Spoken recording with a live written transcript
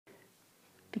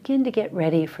Begin to get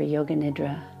ready for Yoga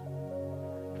Nidra.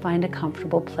 Find a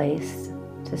comfortable place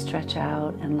to stretch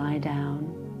out and lie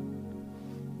down.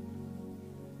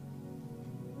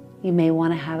 You may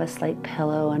want to have a slight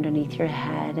pillow underneath your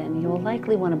head, and you'll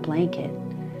likely want a blanket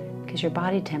because your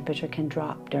body temperature can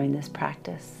drop during this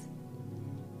practice.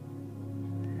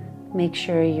 Make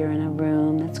sure you're in a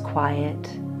room that's quiet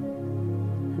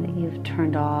and that you've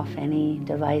turned off any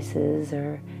devices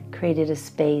or created a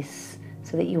space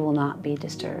so that you will not be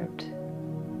disturbed.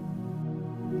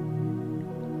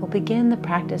 We'll begin the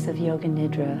practice of Yoga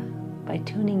Nidra by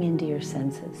tuning into your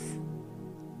senses.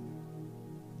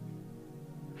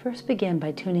 First, begin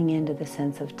by tuning into the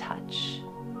sense of touch.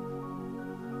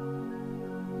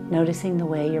 Noticing the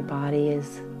way your body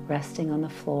is resting on the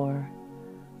floor,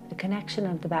 the connection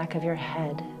of the back of your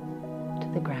head to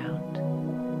the ground,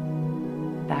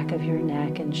 the back of your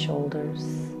neck and shoulders,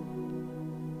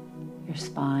 your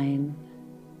spine,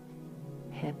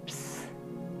 hips,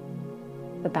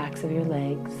 the backs of your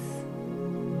legs.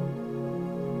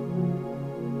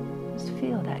 Just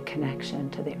feel that connection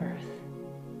to the earth,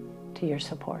 to your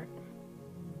support.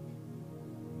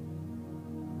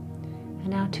 And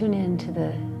now tune into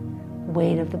the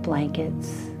weight of the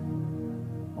blankets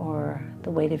or the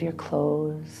weight of your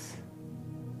clothes,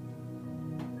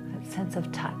 that sense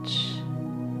of touch.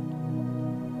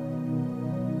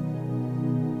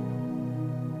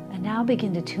 And now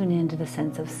begin to tune into the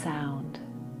sense of sound.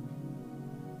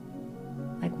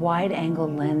 Like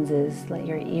wide-angled lenses, let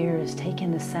your ears take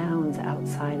in the sounds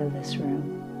outside of this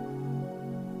room.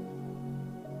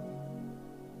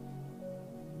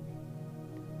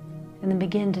 And then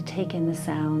begin to take in the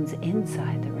sounds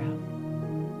inside the room.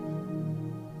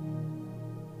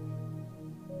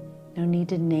 No need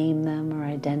to name them or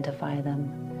identify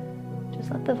them.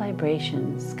 Just let the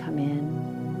vibrations come in.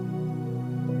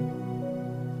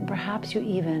 And perhaps you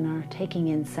even are taking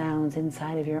in sounds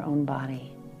inside of your own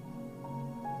body.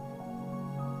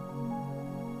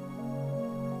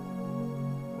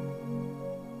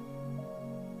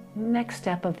 The next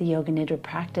step of the Yoga Nidra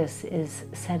practice is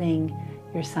setting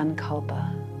your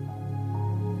sankalpa.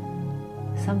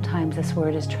 Sometimes this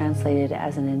word is translated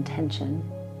as an intention,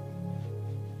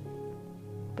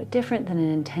 but different than an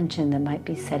intention that might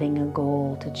be setting a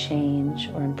goal to change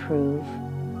or improve.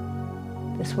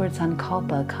 This word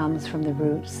sankalpa comes from the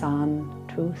root san,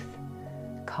 truth,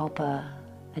 kalpa,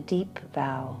 a deep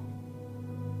vow.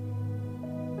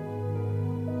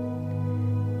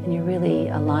 And you're really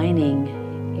aligning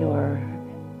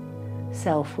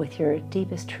yourself with your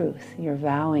deepest truth. You're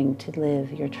vowing to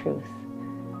live your truth.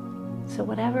 So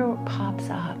whatever pops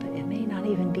up, it may not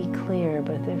even be clear,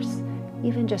 but there's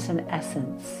even just an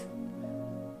essence.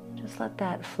 Just let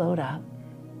that float up.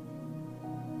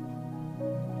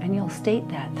 And you'll state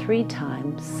that 3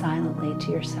 times silently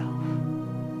to yourself.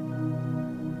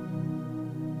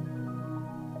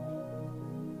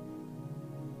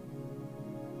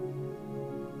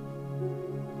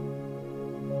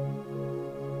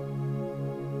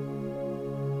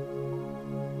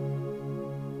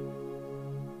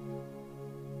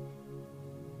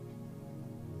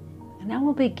 Now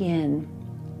we'll begin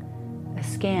a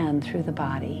scan through the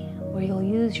body where you'll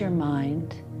use your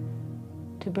mind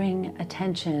to bring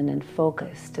attention and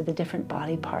focus to the different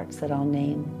body parts that I'll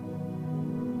name.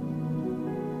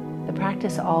 The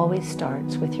practice always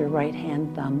starts with your right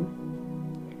hand thumb,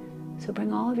 so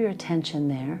bring all of your attention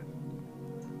there.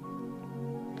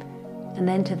 And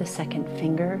then to the second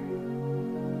finger,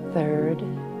 third,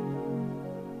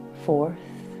 fourth,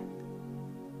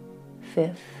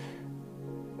 fifth,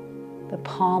 the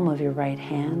palm of your right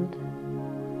hand,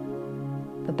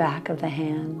 the back of the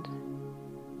hand,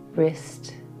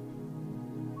 wrist,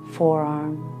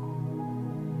 forearm,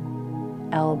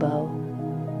 elbow,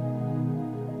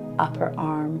 upper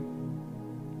arm,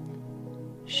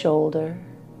 shoulder,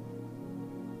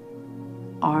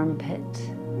 armpit,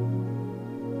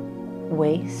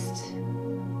 waist,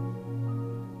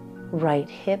 right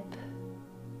hip,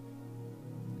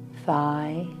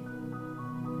 thigh,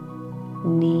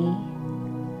 knee,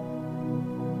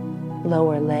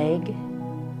 lower leg,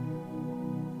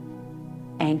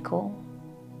 ankle,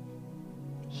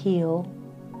 heel,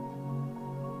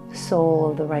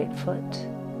 sole of the right foot,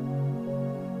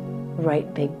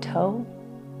 right big toe,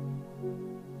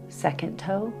 second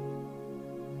toe,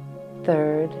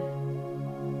 third,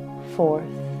 fourth,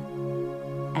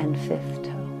 and fifth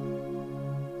toe.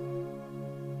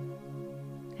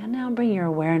 And now bring your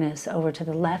awareness over to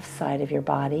the left side of your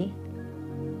body,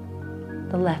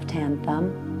 the left hand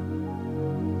thumb,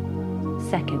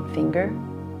 second finger,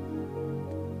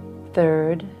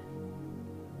 third,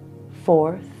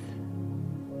 fourth,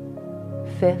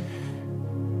 fifth,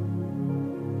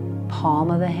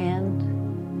 palm of the hand,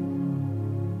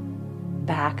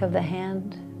 back of the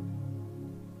hand,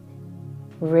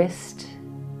 wrist,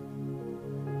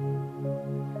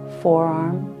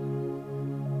 forearm,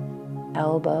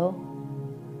 elbow,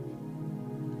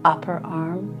 upper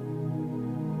arm,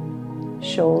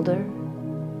 shoulder,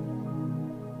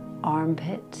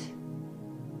 armpit,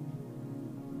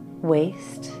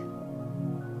 waist,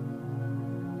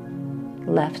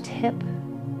 left hip,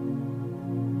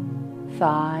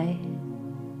 thigh,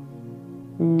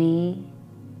 knee,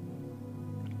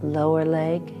 lower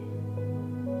leg,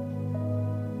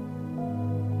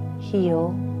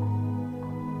 heel,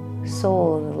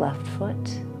 sole of the left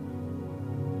foot,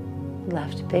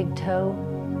 left big toe,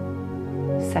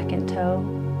 second toe,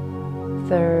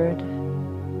 third,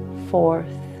 fourth,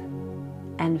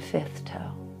 and fifth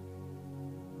toe.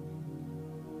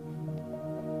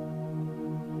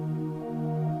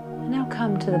 And now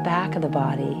come to the back of the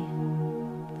body,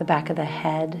 the back of the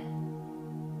head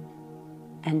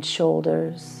and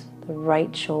shoulders, the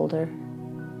right shoulder,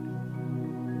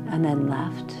 and then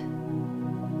left,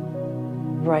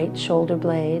 right shoulder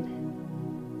blade,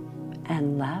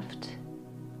 and left,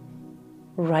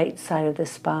 right side of the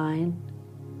spine,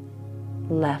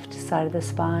 left side of the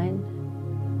spine,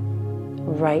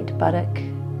 right buttock,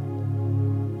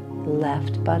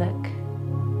 left buttock,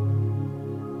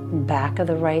 back of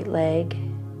the right leg,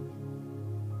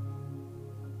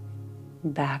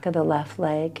 back of the left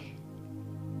leg,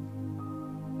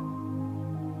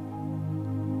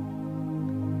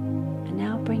 and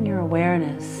now bring your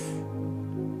awareness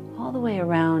all the way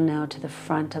around now to the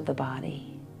front of the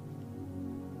body.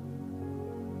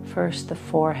 First the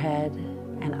forehead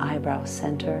and eyebrow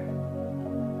center,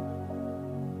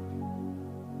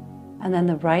 and then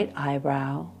the right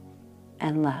eyebrow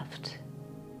and left,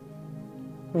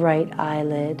 right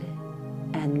eyelid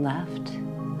and left,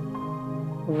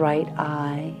 right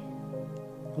eye,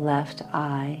 left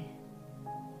eye,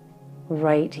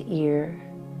 right ear,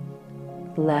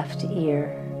 left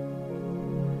ear,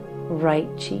 right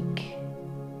cheek,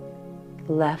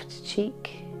 left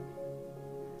cheek,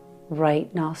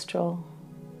 right nostril,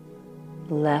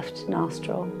 left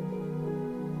nostril,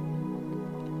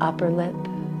 upper lip,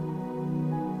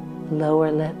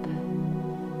 lower lip,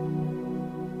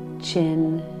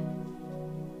 chin,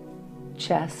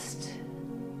 chest,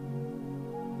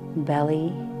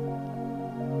 belly,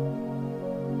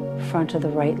 front of the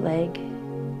right leg,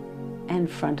 and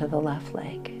front of the left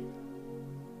leg.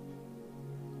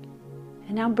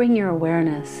 And now bring your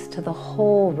awareness to the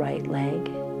whole right leg,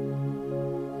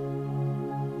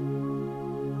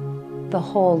 the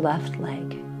whole left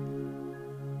leg,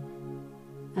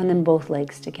 and then both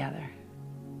legs together.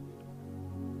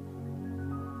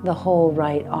 The whole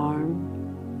right arm,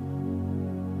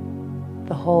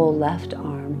 the whole left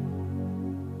arm,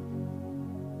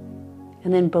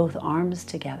 and then both arms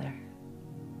together.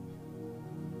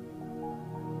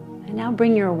 And now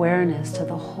bring your awareness to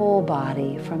the whole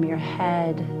body, from your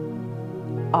head,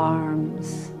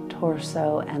 arms,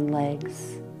 torso, and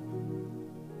legs.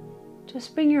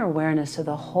 Just bring your awareness to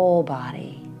the whole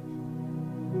body,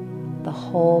 the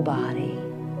whole body,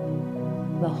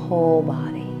 the whole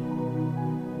body.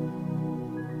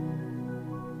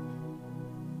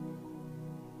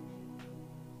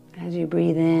 As you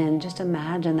breathe in, just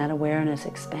imagine that awareness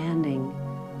expanding,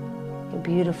 a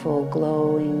beautiful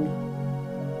glowing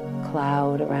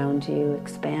cloud around you,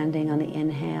 expanding on the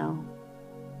inhale.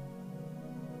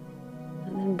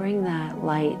 And then bring that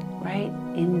light right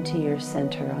into your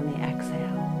center on the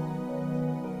exhale.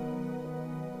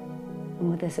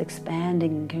 And with this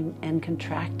expanding and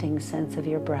contracting sense of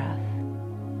your breath,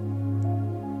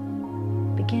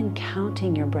 begin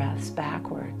counting your breaths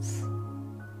backwards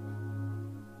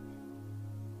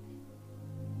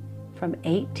from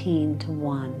 18 to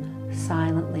 1,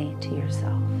 silently to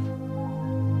yourself.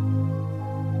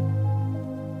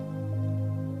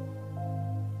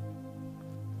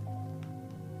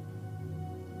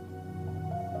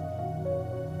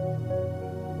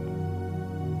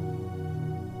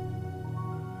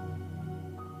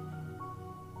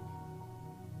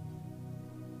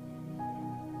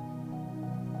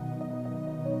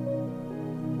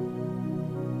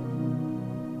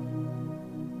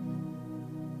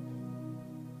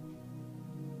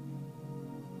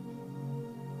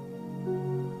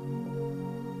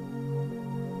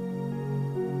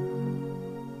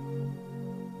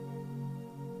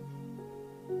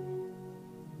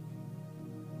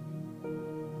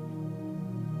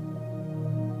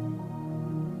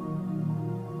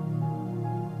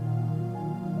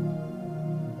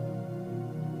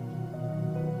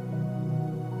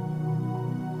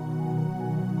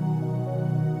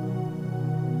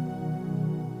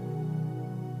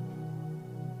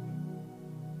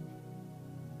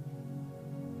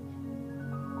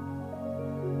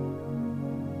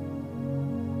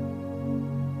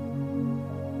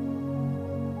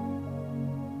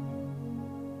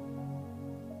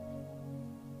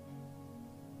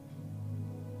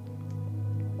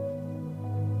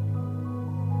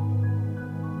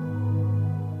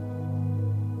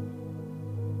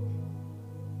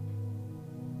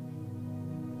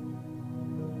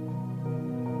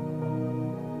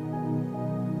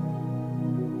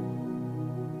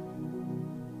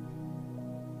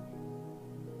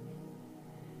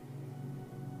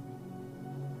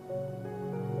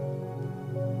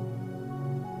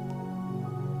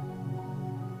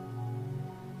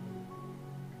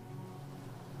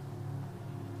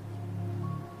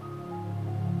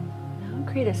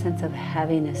 create a sense of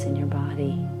heaviness in your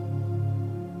body,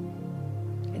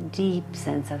 a deep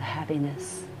sense of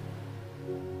heaviness,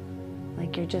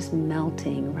 like you're just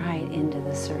melting right into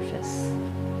the surface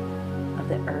of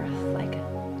the earth, like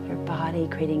your body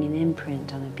creating an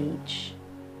imprint on a beach.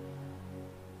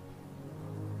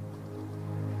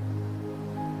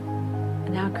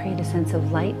 And now create a sense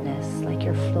of lightness, like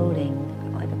you're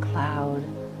floating like a cloud,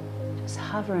 just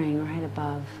hovering right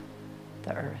above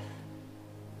the earth.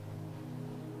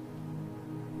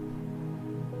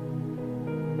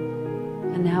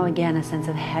 And now again a sense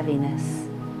of heaviness,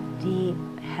 deep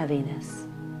heaviness.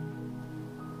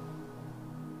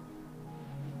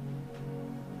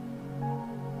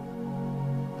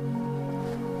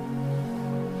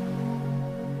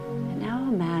 And now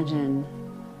imagine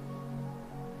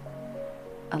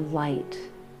a light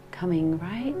coming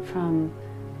right from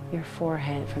your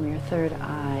forehead, from your third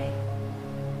eye,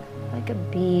 like a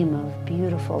beam of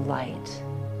beautiful light,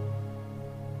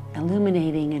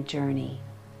 illuminating a journey.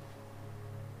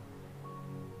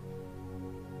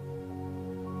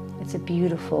 It's a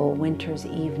beautiful winter's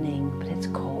evening, but it's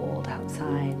cold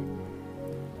outside.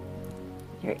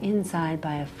 You're inside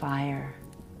by a fire,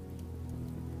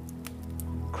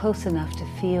 close enough to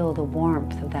feel the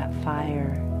warmth of that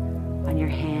fire on your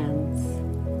hands,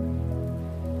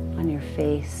 on your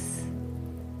face,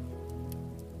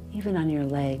 even on your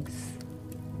legs.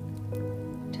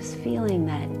 Just feeling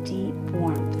that deep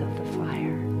warmth of the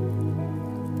fire,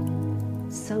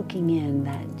 soaking in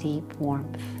that deep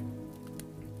warmth.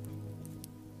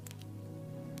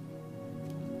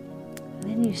 And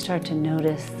then you start to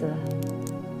notice the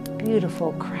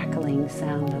beautiful crackling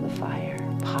sound of the fire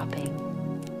popping,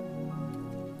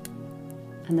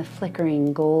 and the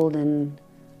flickering golden,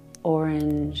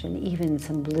 orange, and even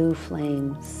some blue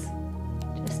flames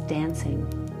just dancing.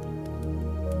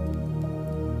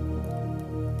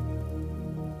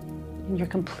 And you're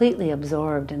completely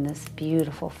absorbed in this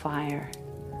beautiful fire.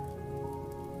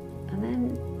 And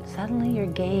then suddenly your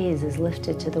gaze is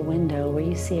lifted to the window where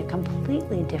you see a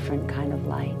completely different kind of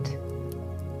light.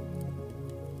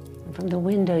 And from the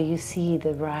window you see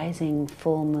the rising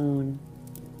full moon,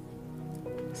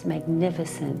 this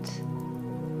magnificent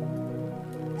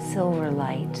silver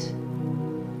light.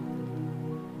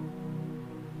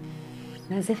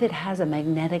 And as if it has a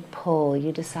magnetic pull,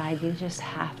 you decide you just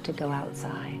have to go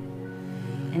outside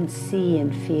and see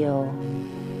and feel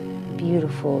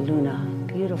beautiful Luna,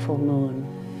 beautiful moon.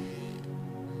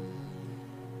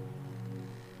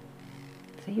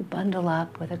 So you bundle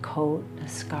up with a coat, a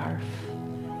scarf,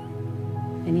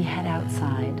 and you head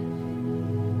outside.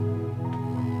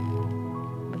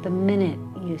 But the minute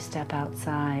you step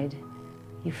outside,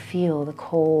 you feel the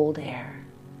cold air.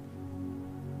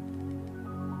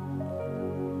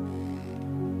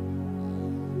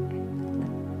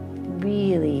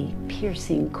 Really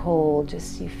piercing cold,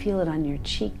 just you feel it on your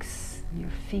cheeks, and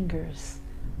your fingers.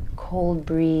 Cold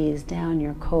breeze down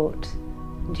your coat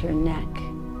into your neck.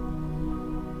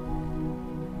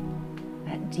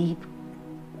 That deep,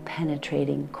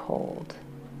 penetrating cold.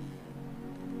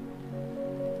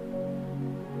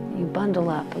 You bundle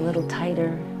up a little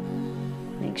tighter.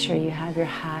 Make sure you have your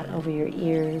hat over your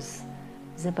ears.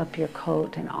 Zip up your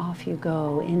coat, and off you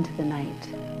go into the night.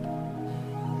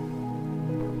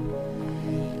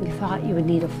 You thought you would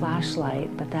need a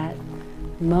flashlight, but that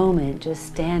moment just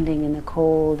standing in the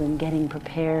cold and getting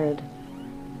prepared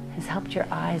has helped your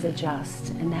eyes adjust,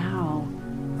 and now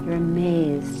you're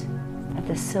amazed at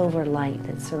the silver light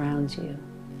that surrounds you.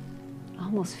 It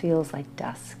almost feels like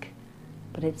dusk,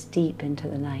 but it's deep into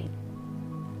the night.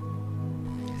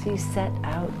 So you set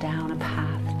out down a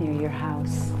path near your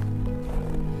house,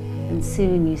 and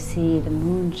soon you see the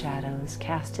moon shadows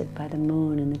casted by the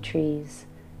moon in the trees,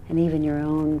 and even your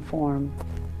own form.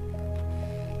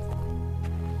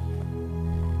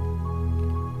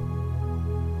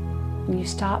 And you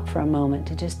stop for a moment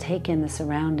to just take in the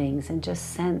surroundings and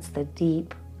just sense the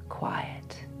deep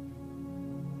quiet.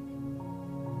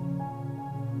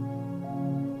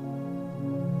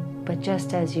 But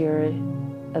just as you're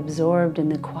absorbed in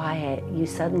the quiet, you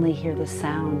suddenly hear the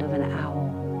sound of an owl,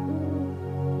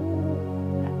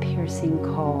 that piercing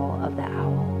call of the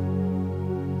owl.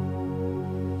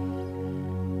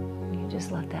 You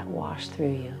just let that wash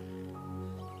through you.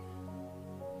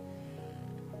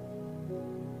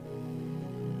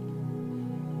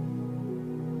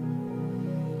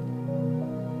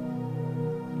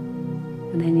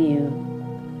 And then you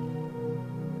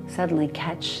suddenly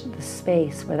catch the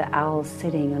space where the owl's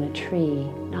sitting on a tree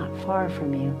not far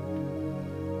from you.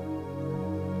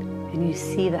 And you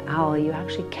see the owl, you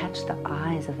actually catch the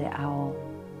eyes of the owl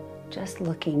just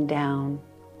looking down,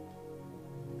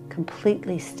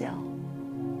 completely still.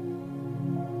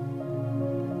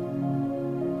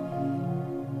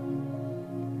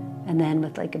 And then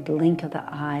with like a blink of the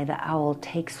eye, the owl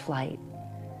takes flight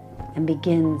and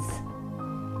begins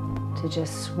to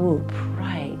just swoop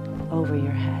right over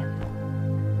your head.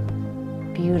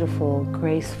 Beautiful,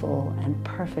 graceful, and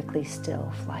perfectly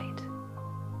still flight.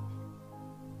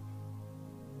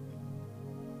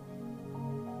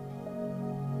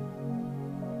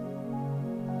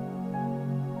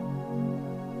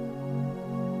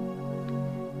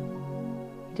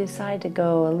 Decide to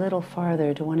go a little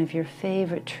farther to one of your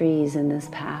favorite trees in this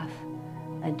path,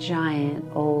 a giant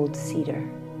old cedar.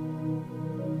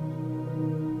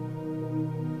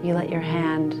 You let your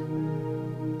hand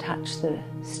touch the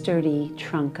sturdy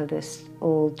trunk of this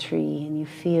old tree and you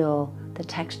feel the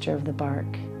texture of the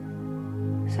bark,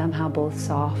 somehow both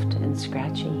soft and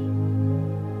scratchy.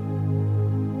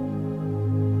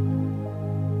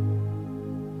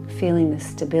 Feeling the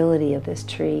stability of this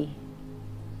tree.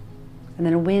 And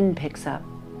then a wind picks up,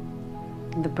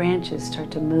 and the branches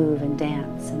start to move and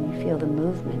dance, and you feel the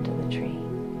movement of the tree.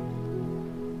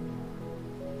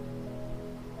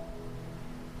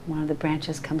 One of the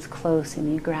branches comes close,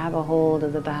 and you grab a hold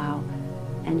of the bough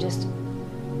and just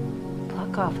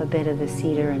pluck off a bit of the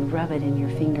cedar and rub it in your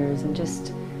fingers and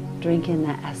just drink in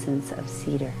the essence of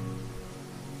cedar.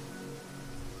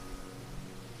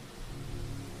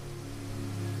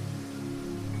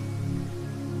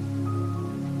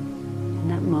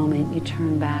 Moment, you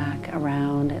turn back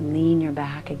around and lean your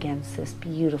back against this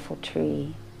beautiful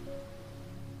tree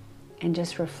and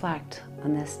just reflect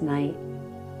on this night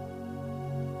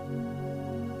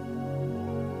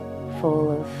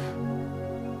full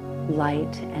of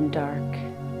light and dark,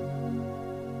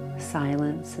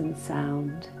 silence and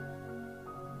sound,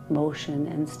 motion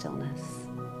and stillness,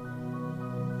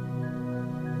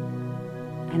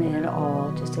 and in it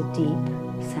all just a deep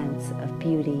sense of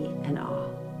beauty and awe.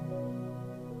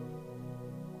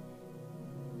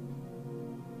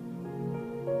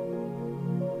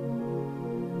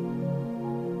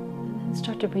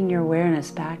 Start to bring your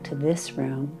awareness back to this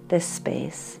room, this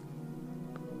space.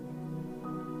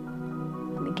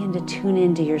 And begin to tune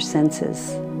into your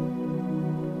senses.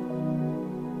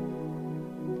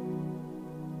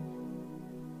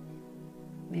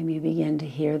 Maybe you begin to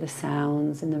hear the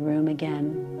sounds in the room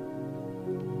again.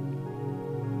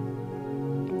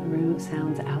 The room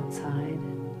sounds outside.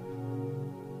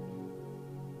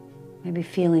 Maybe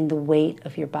feeling the weight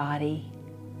of your body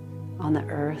on the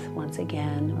earth once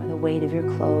again, or the weight of your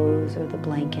clothes or the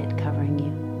blanket covering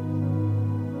you.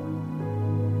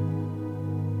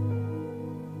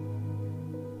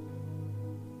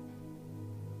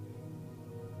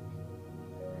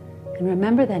 And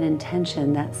remember that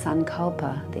intention, that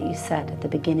sankalpa that you set at the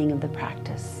beginning of the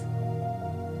practice.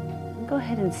 And go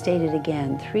ahead and state it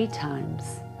again 3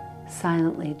 times,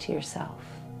 silently to yourself.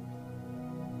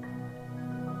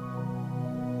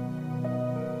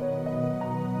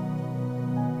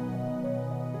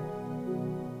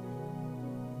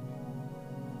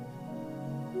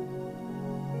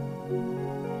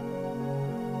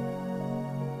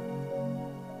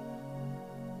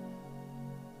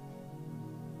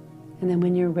 And then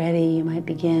when you're ready, you might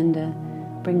begin to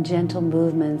bring gentle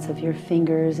movements of your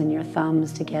fingers and your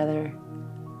thumbs together,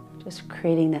 just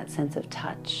creating that sense of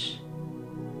touch.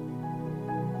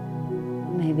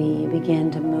 Maybe you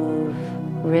begin to move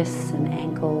wrists and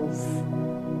ankles,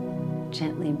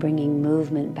 gently bringing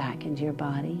movement back into your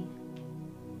body.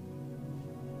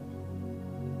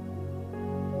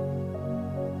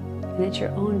 And at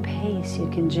your own pace, you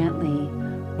can gently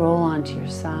roll onto your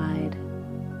side,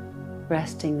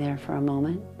 resting there for a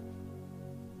moment.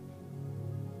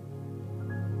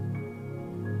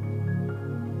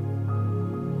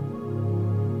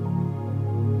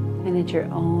 And at your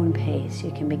own pace,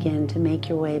 you can begin to make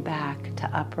your way back to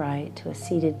upright, to a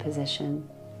seated position.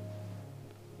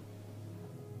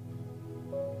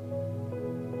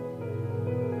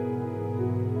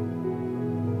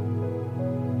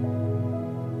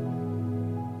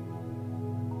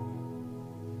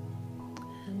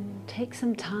 Take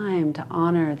some time to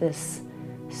honor this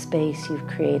space you've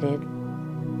created,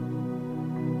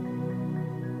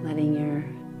 letting your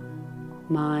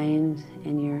mind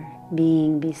and your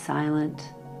being be silent.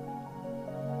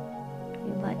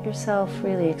 You let yourself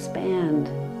really expand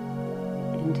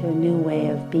into a new way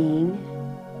of being.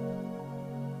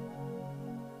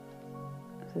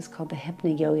 This is called the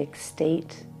hypnagogic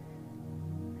state.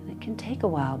 And it can take a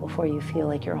while before you feel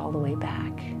like you're all the way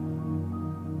back.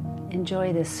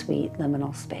 Enjoy this sweet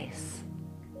liminal space.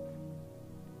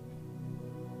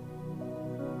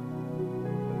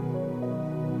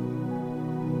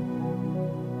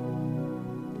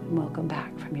 welcome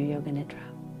back from your Yoga Nidra.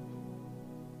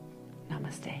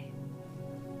 Namaste.